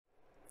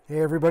Hey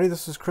everybody,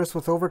 this is Chris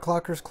with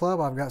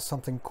Overclockersclub. I've got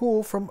something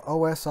cool from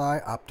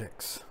OSI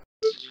Optics.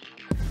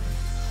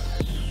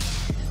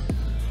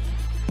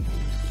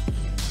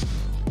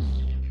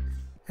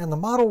 And the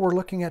model we're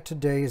looking at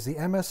today is the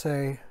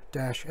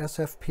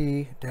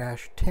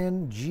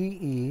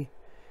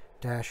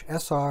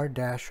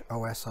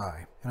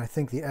MSA-SFP-10GE-SR-OSI. And I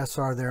think the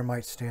SR there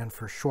might stand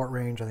for short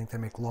range. I think they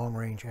make long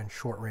range and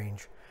short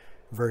range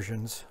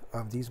versions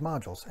of these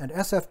modules. And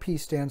SFP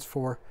stands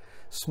for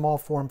small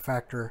form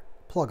factor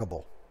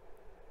pluggable.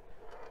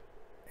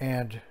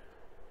 And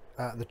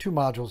the two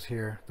modules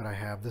here that I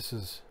have, this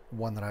is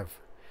one that I've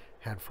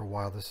had for a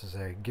while. This is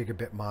a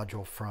gigabit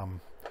module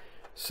from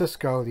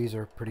Cisco. These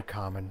are pretty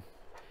common.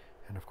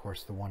 And of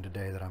course the one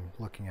today that I'm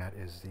looking at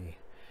is the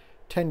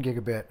 10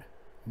 gigabit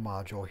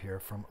module here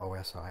from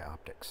OSI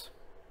Optics.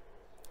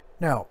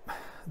 Now,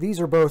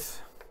 these are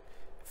both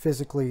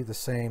physically the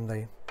same.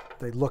 They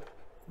look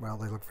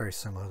very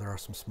similar. There are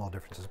some small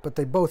differences, but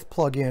they both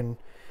plug in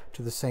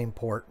to the same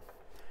port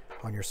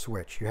on your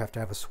switch. You have to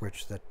have a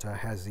switch that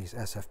has these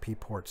SFP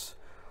ports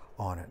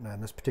on it.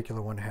 And this particular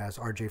one has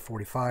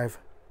RJ45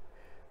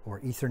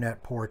 or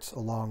Ethernet ports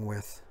along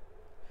with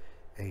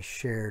a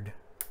shared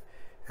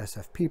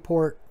SFP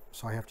port.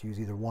 So I have to use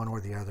either one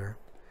or the other.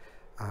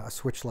 A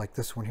switch like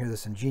this one here,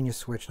 this Ingenious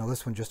switch. Now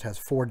this one just has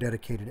 4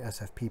 dedicated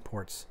SFP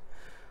ports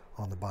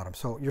on the bottom.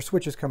 So your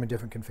switches come in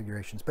different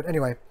configurations. But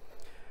anyway,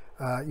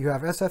 you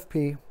have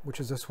SFP,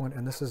 which is this one,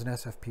 and this is an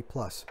SFP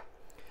Plus.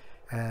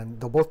 And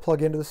they'll both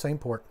plug into the same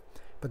port.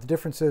 But the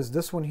difference is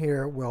this one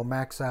here will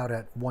max out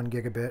at 1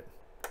 gigabit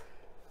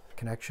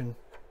connection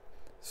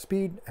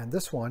speed, and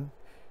this one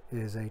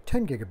is a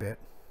 10 gigabit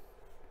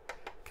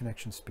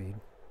connection speed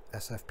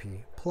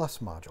SFP Plus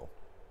module.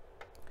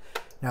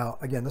 Now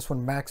again, this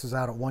one maxes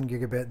out at 1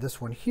 gigabit. This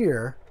one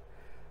here,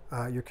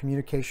 your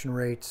communication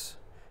rates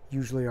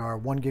usually are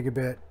 1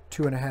 gigabit,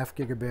 2.5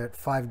 gigabit,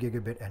 5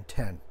 gigabit, and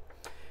 10.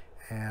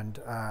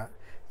 And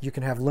you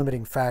can have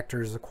limiting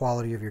factors, the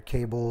quality of your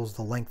cables,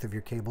 the length of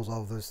your cables,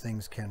 all of those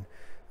things can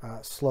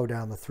slow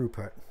down the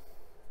throughput.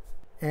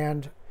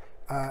 And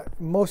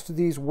most of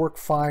these work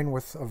fine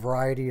with a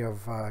variety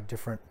of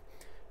different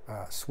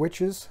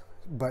switches,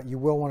 but you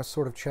will want to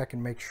sort of check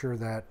and make sure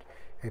that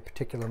a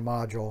particular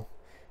module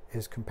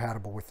is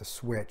compatible with the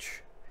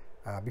switch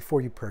before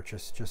you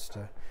purchase, just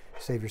to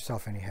save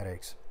yourself any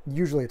headaches.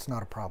 Usually it's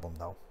not a problem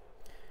though.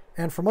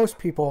 And for most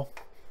people,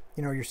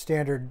 you know, your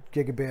standard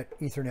gigabit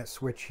Ethernet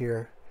switch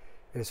here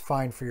is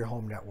fine for your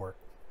home network.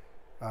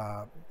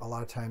 A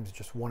lot of times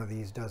just one of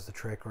these does the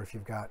trick, or if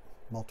you've got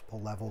multiple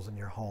levels in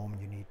your home,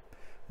 you need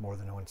more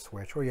than one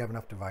switch, or you have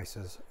enough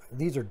devices.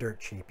 These are dirt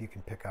cheap. You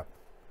can pick up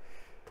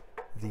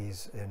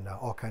these in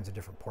all kinds of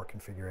different port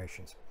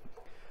configurations.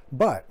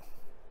 But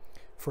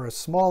for a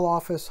small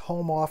office,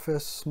 home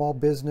office, small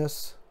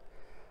business,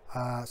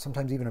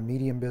 sometimes even a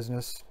medium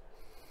business,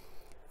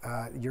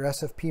 your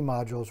SFP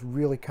modules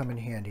really come in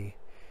handy,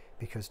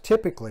 because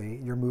typically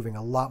you're moving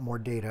a lot more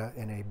data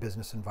in a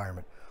business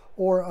environment.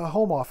 Or a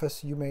home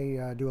office, you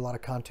may do a lot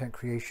of content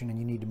creation and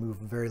you need to move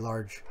very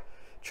large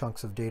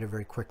chunks of data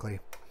very quickly.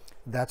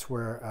 That's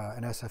where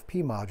an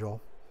SFP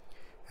module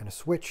and a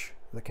switch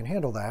that can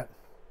handle that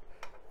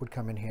would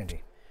come in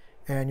handy.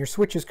 And your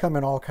switches come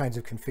in all kinds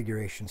of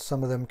configurations.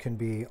 Some of them can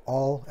be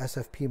all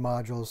SFP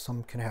modules.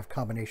 Some can have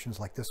combinations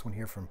like this one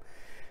here from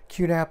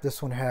QNAP.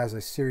 This one has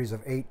a series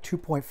of 8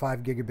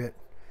 2.5 gigabit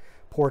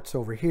ports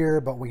over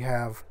here, but we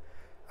have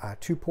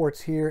 2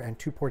 ports here and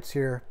 2 ports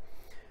here.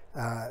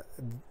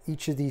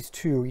 Each of these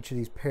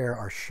pair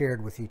are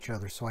shared with each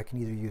other, so I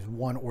can either use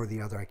one or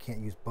the other. I can't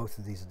use both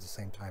of these at the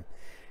same time.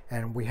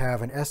 And we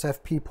have an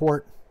SFP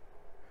port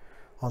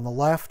on the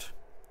left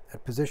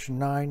at position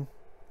 9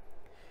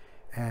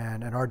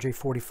 and an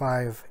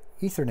RJ45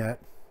 Ethernet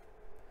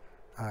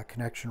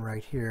connection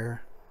right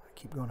here. I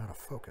keep going out of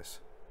focus.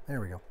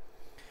 There we go.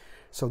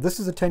 So this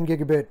is a 10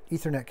 gigabit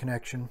Ethernet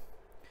connection,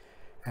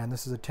 and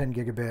this is a 10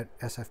 gigabit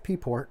SFP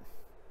port.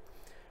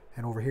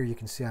 And over here you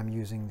can see I'm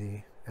using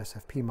the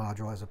SFP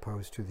module as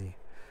opposed to the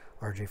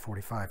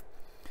RJ45.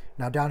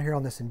 Now down here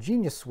on this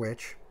Ingenious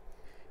switch,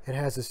 it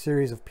has a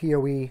series of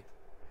PoE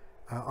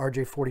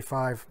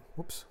RJ45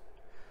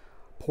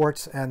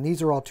 ports, and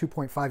these are all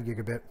 2.5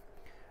 gigabit.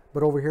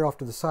 But over here off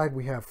to the side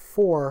we have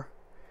 4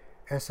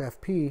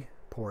 SFP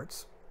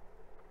ports,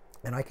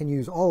 and I can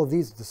use all of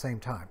these at the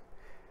same time.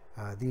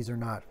 These are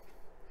not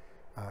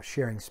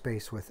sharing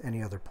space with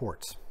any other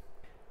ports.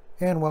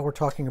 And while we're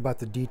talking about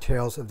the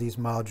details of these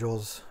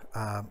modules,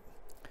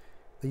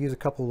 they use a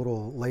couple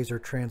little laser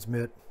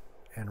transmit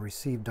and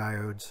receive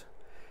diodes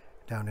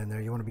down in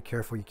there. You want to be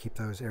careful you keep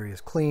those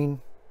areas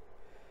clean.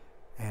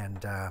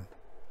 And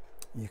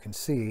you can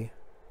see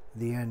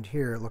the end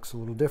here looks a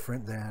little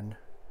different than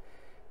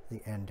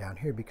the end down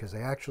here, because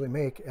they actually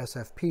make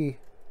SFP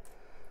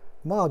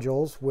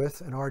modules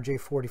with an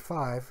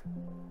RJ45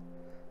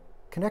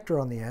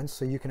 connector on the end,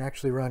 so you can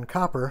actually run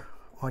copper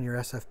on your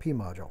SFP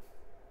module.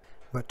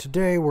 But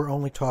today we're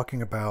only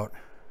talking about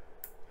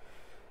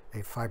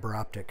a fiber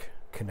optic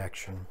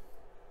connection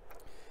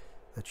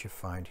that you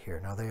find here.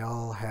 Now they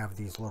all have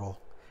these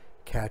little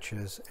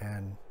catches,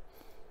 and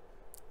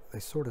they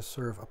sort of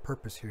serve a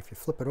purpose here. If you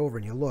flip it over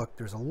and you look,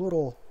 there's a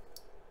little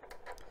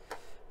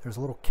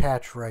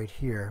catch right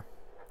here,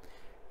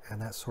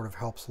 and that sort of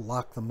helps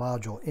lock the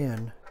module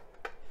in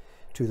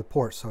to the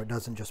port so it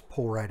doesn't just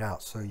pull right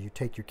out. So you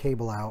take your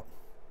cable out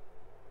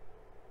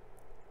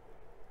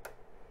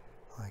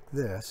like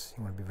this.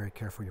 You want to be very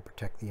careful you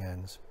protect the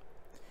ends,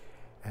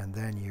 and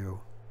then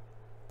you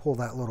pull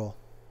that little,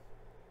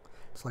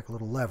 it's like a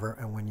little lever,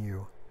 and when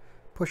you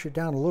push it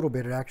down a little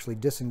bit, it actually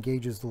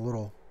disengages the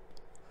little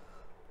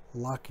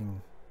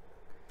locking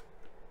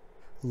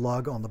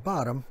lug on the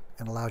bottom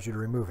and allows you to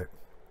remove it.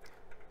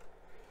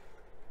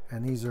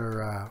 And these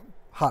are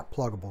hot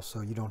pluggable,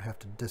 so you don't have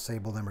to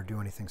disable them or do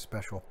anything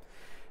special.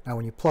 Now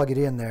when you plug it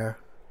in there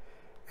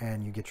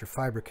and you get your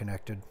fiber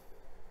connected,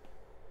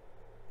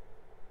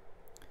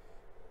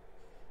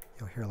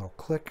 you'll hear a little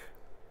click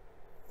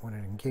when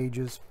it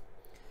engages,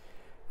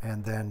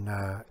 and then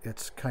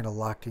it's kind of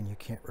locked in. You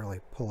can't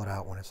really pull it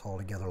out when it's all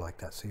together like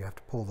that, so you have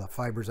to pull the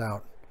fibers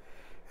out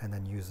and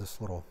then use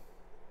this little,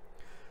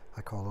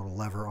 I call it a little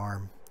lever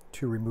arm,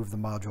 to remove the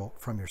module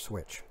from your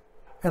switch.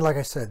 And like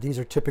I said, these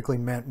are typically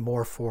meant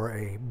more for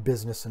a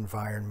business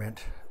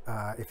environment.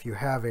 If you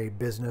have a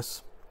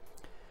business,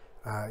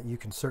 you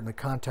can certainly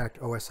contact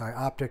OSI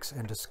Optics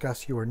and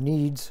discuss your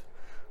needs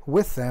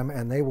with them,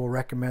 and they will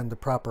recommend the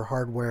proper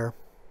hardware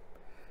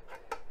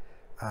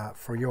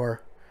for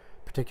your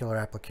particular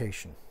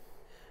application.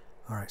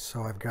 All right,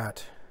 so I've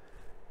got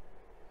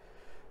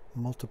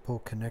multiple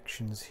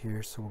connections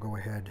here, so we'll go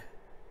ahead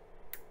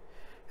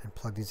and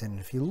plug these in. And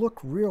if you look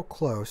real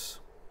close,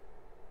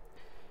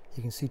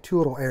 you can see two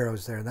little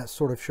arrows there, and that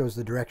sort of shows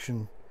the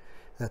direction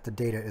that the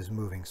data is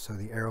moving. So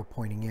the arrow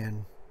pointing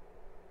in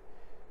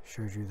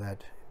shows you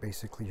that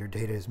basically your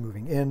data is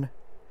moving in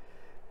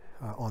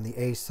on the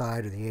A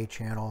side or the A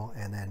channel,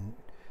 and then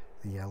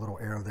the little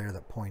arrow there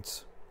that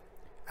points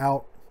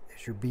out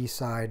is your B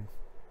side,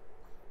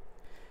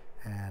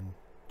 and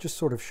just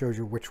sort of shows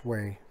you which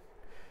way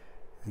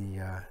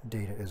the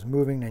data is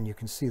moving. And you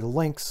can see the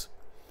links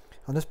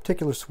on this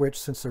particular switch.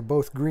 Since they're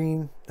both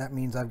green, that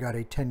means I've got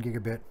a 10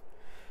 gigabit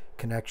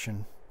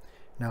connection.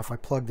 Now if I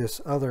plug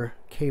this other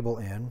cable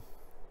in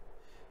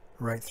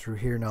right through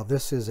here, now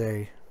this is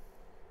a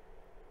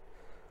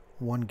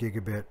 1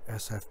 gigabit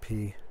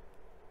SFP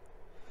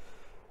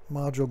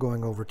module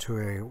going over to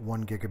a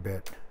 1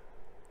 gigabit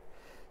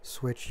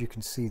switch. You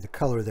can see the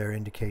color there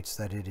indicates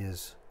that it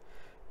is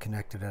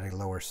connected at a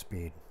lower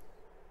speed.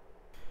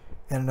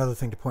 And another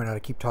thing to point out, I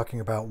keep talking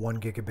about 1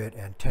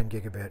 gigabit and 10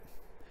 gigabit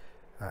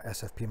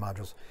SFP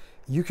modules.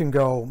 You can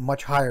go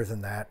much higher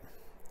than that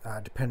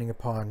depending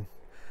upon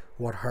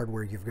what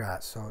hardware you've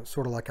got. So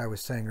sort of like I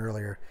was saying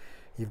earlier,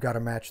 you've got to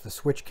match the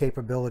switch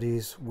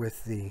capabilities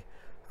with the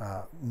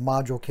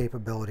module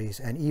capabilities,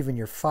 and even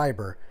your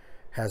fiber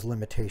has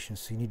limitations,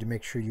 so you need to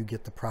make sure you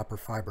get the proper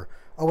fiber.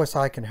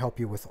 OSI can help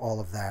you with all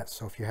of that,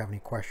 so if you have any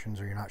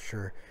questions or you're not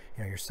sure,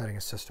 you're setting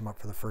a system up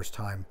for the first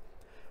time,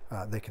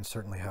 they can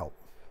certainly help.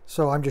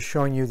 So I'm just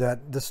showing you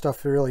that this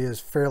stuff really is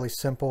fairly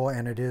simple,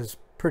 and it is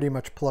pretty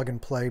much plug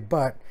and play,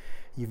 but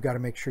you've got to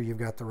make sure you've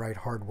got the right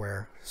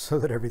hardware so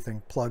that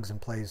everything plugs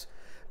and plays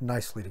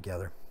nicely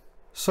together.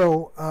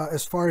 So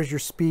as far as your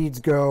speeds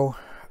go,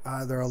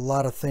 there are a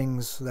lot of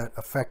things that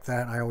affect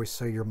that. I always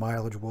say your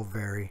mileage will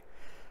vary.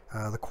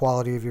 The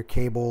quality of your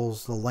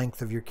cables, the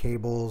length of your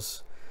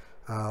cables,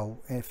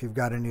 if you've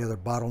got any other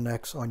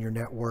bottlenecks on your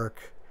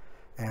network,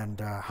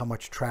 and how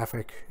much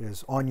traffic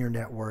is on your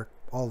network,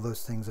 all of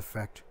those things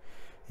affect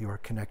your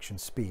connection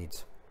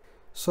speeds.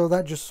 So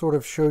that just sort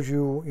of shows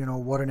you,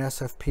 what an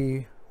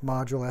SFP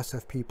module,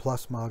 SFP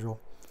plus module,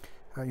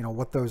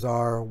 what those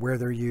are, where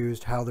they're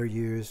used, how they're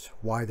used,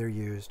 why they're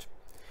used.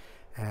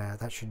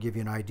 That should give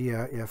you an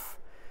idea if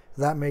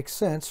that makes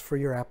sense for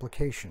your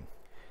application.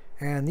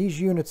 And these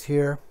units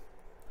here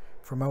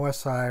from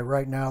OSI,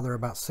 right now they're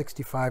about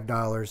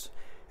 $65.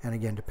 And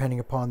again, depending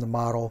upon the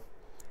model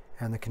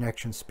and the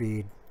connection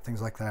speed,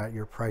 things like that,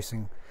 your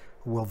pricing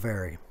will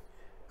vary.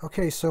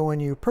 Okay, so when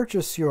you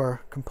purchase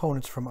your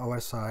components from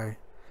OSI,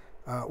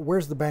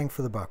 where's the bang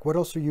for the buck? What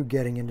else are you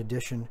getting in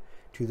addition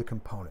to the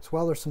components?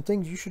 Well, there's some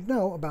things you should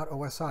know about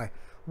OSI.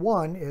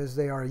 One is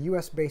they are a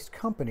US-based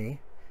company,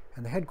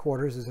 and the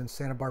headquarters is in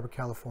Santa Barbara,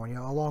 California,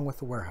 along with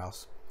the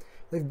warehouse.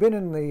 They've been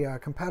in the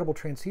compatible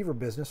transceiver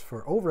business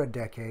for over a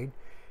decade,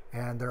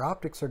 and their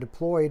optics are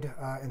deployed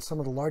in some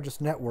of the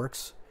largest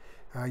networks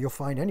you'll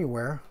find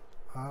anywhere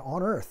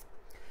on Earth.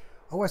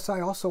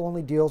 OSI also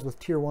only deals with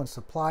Tier 1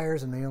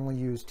 suppliers, and they only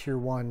use Tier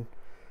 1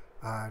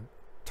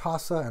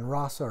 TOSA and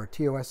ROSA, or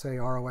TOSA,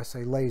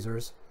 ROSA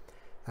lasers.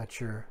 That's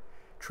your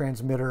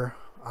transmitter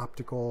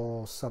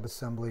optical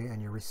subassembly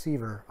and your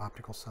receiver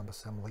optical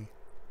subassembly.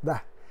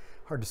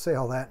 Hard to say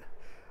all that.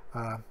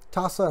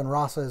 TOSA and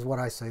ROSA is what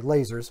I say,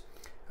 lasers.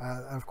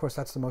 Of course,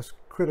 that's the most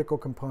critical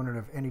component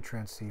of any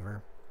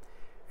transceiver.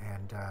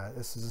 And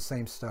this is the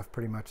same stuff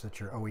pretty much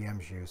that your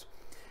OEMs use.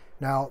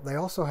 Now, they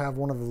also have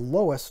one of the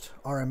lowest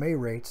RMA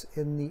rates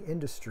in the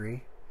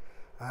industry,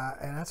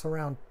 and that's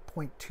around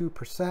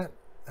 0.2%.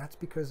 That's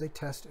because they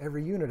test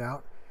every unit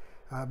out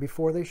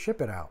before they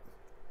ship it out.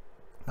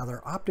 Now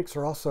their optics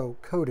are also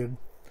coded.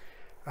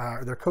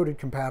 They're coded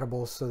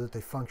compatible so that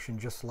they function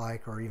just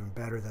like or even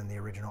better than the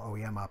original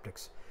OEM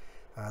optics.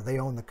 They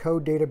own the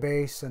code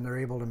database and they're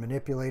able to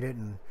manipulate it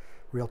in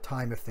real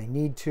time if they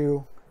need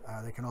to.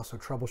 They can also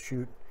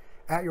troubleshoot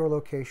at your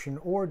location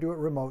or do it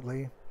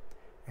remotely,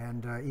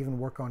 and even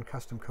work on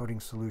custom coding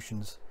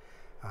solutions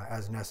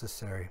as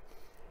necessary.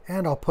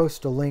 And I'll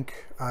post a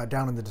link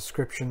down in the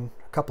description,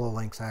 a couple of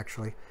links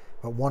actually,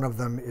 but one of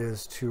them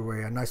is to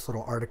a nice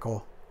little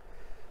article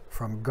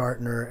from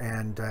Gartner,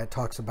 and it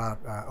talks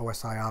about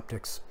OSI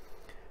Optics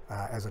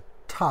as a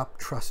top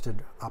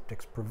trusted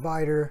optics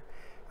provider.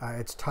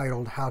 It's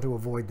titled How to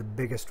Avoid the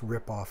Biggest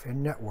Ripoff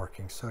in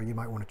Networking, so you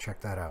might want to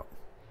check that out.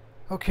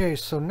 Okay,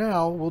 so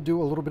now we'll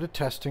do a little bit of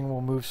testing.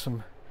 We'll move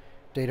some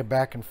data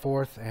back and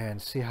forth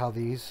and see how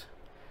these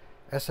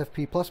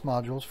SFP Plus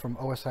modules from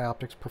OSI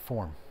Optics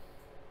perform.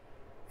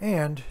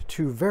 And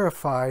to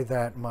verify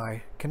that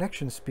my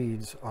connection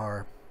speeds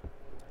are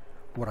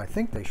what I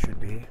think they should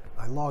be,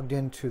 I logged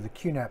into the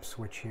QNAP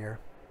switch here,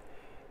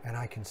 and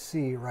I can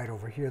see right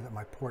over here that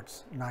my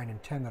ports 9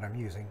 and 10 that I'm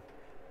using,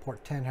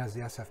 port 10 has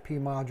the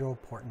SFP module,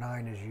 port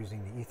 9 is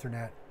using the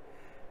Ethernet,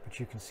 but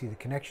you can see the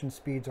connection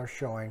speeds are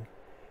showing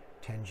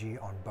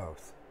 10G on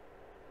both.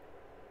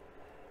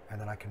 And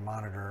then I can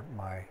monitor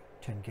my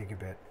 10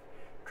 gigabit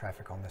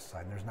traffic on this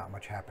side, and there's not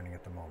much happening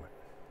at the moment.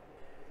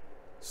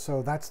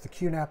 So that's the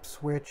QNAP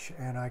switch,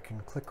 and I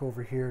can click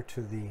over here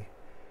to the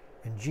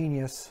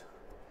Ingenious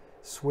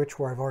switch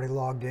where I've already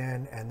logged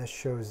in, and this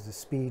shows the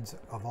speeds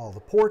of all the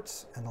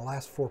ports, and the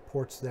last 4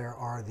 ports there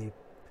are the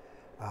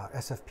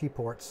SFP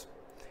ports,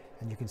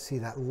 and you can see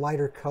that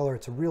lighter color.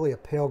 It's really a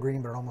pale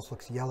green, but it almost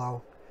looks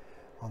yellow.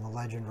 On the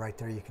legend right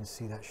there, you can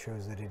see that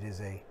shows that it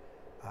is a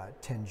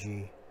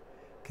 10G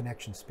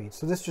connection speed.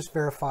 So this just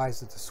verifies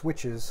that the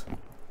switches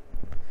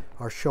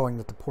are showing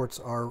that the ports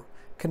are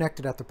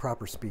connected at the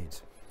proper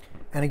speeds.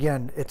 And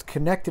again, it's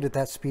connected at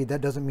that speed. That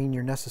doesn't mean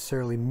you're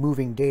necessarily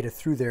moving data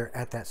through there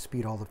at that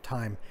speed all the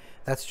time.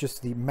 That's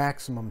just the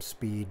maximum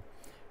speed.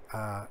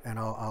 And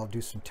I'll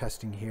do some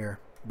testing here,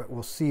 but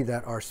we'll see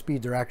that our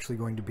speeds are actually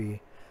going to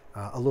be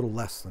a little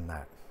less than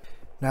that.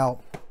 Now,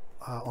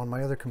 on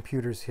my other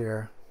computers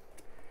here,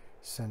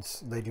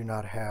 since they do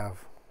not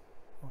have,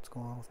 what's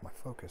going on with my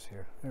focus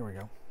here? There we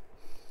go.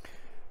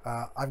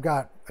 I've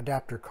got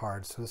adapter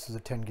cards. So this is a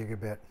 10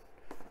 gigabit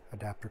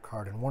adapter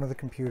card in one of the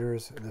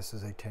computers. This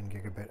is a 10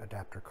 gigabit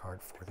adapter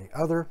card for the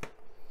other.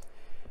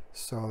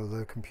 So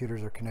the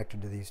computers are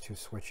connected to these 2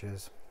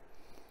 switches.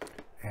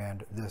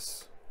 And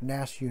this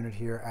NAS unit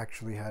here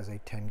actually has a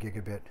 10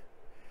 gigabit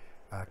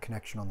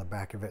connection on the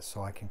back of it,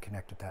 so I can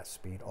connect at that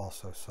speed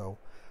also. So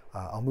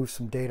I'll move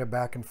some data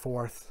back and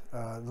forth.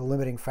 The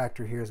limiting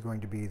factor here is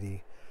going to be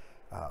the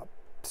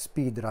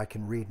speed that I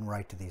can read and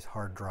write to these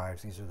hard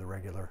drives. These are the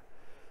regular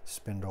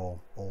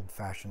spindle,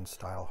 old-fashioned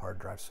style hard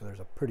drives, so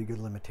there's a pretty good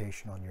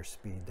limitation on your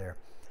speed there.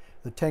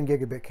 The 10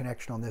 gigabit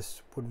connection on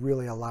this would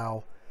really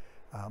allow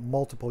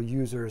multiple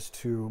users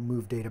to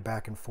move data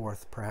back and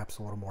forth perhaps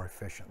a little more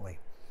efficiently.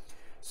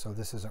 So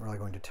this isn't really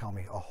going to tell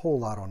me a whole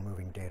lot on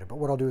moving data, but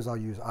what I'll do is I'll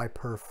use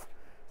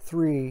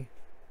iPerf3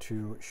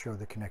 to show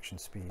the connection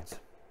speeds.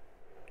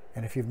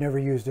 And if you've never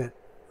used it,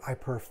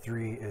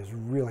 iPerf3 is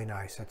really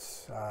nice. It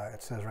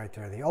says right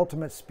there, the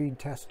ultimate speed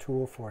test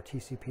tool for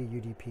TCP,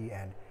 UDP,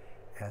 and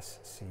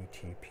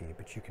SCTP.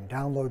 But you can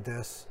download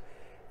this,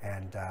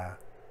 and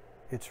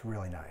it's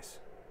really nice.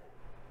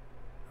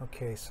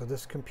 Okay, so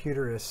this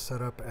computer is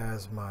set up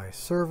as my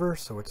server,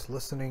 so it's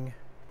listening.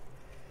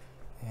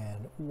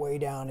 And way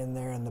down in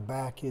there in the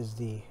back is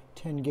the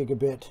 10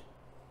 gigabit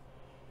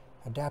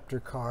adapter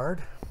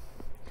card.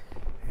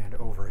 And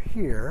over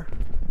here,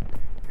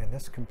 in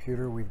this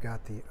computer, we've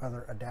got the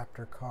other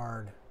adapter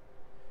card.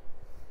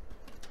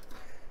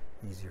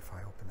 Easier if I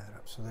open that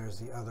up. So there's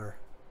the other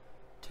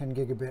 10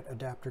 gigabit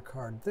adapter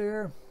card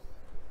there.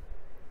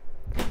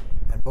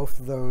 And both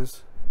of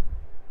those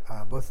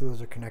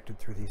are connected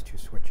through these 2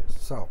 switches.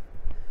 So,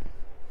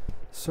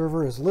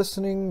 server is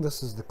listening.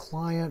 This is the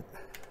client.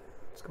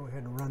 Let's go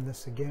ahead and run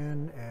this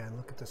again and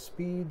look at the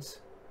speeds.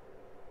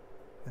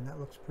 And that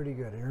looks pretty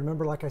good. And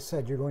remember, like I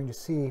said, you're going to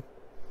see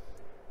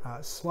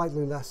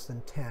slightly less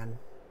than 10.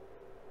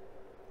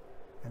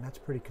 And that's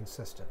pretty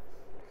consistent.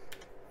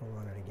 We'll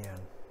run it again.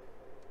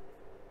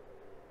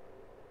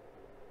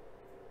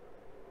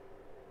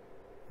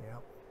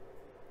 Yep.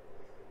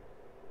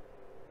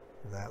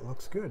 That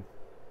looks good.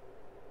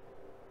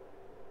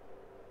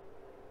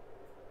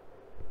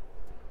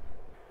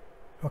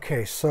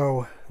 Okay,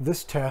 so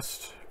this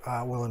test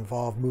will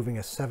involve moving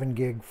a 7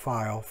 gig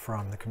file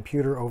from the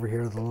computer over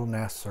here to the little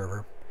NAS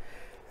server.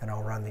 And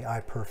I'll run the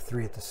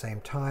iPerf3 at the same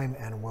time,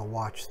 and we'll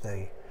watch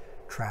the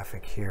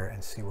traffic here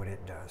and see what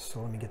it does.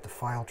 So let me get the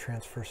file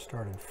transfer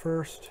started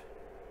first.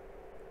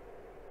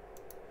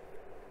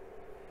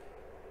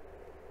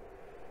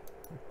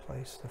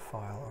 Replace the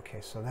file.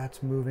 Okay, so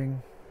that's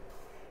moving.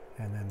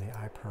 And then the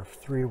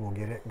iPerf3 will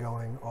get it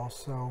going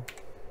also.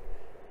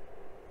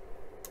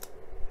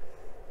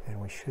 And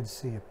we should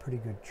see a pretty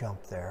good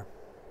jump there.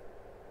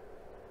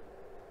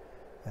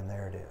 And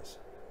there it is.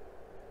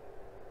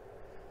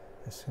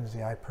 As soon as the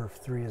iPerf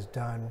 3 is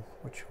done,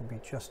 which will be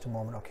just a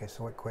moment. Okay,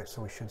 so it quit,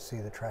 so we should see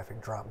the traffic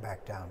drop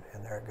back down,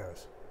 and there it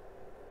goes.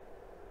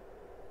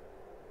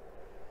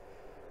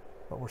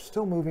 But we're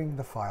still moving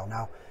the file.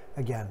 Now,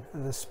 again,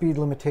 the speed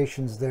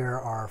limitations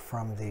there are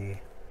from the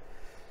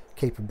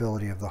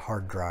capability of the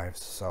hard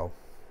drives, so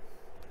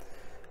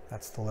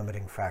that's the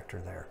limiting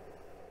factor there.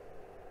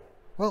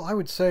 Well, I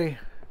would say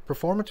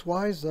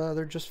performance-wise,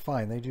 they're just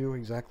fine. They do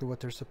exactly what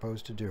they're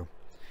supposed to do.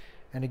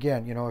 And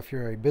again, you know, if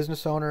you're a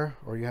business owner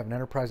or you have an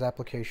enterprise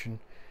application,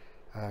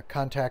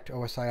 contact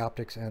OSI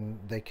Optics and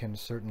they can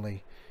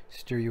certainly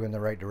steer you in the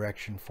right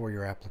direction for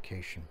your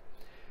application.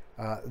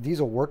 These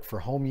will work for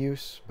home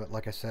use, but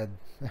like I said,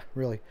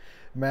 really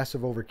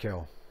massive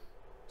overkill.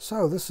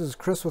 So this is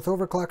Chris with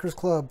Overclockers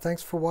Club.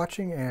 Thanks for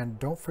watching, and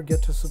don't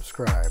forget to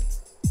subscribe.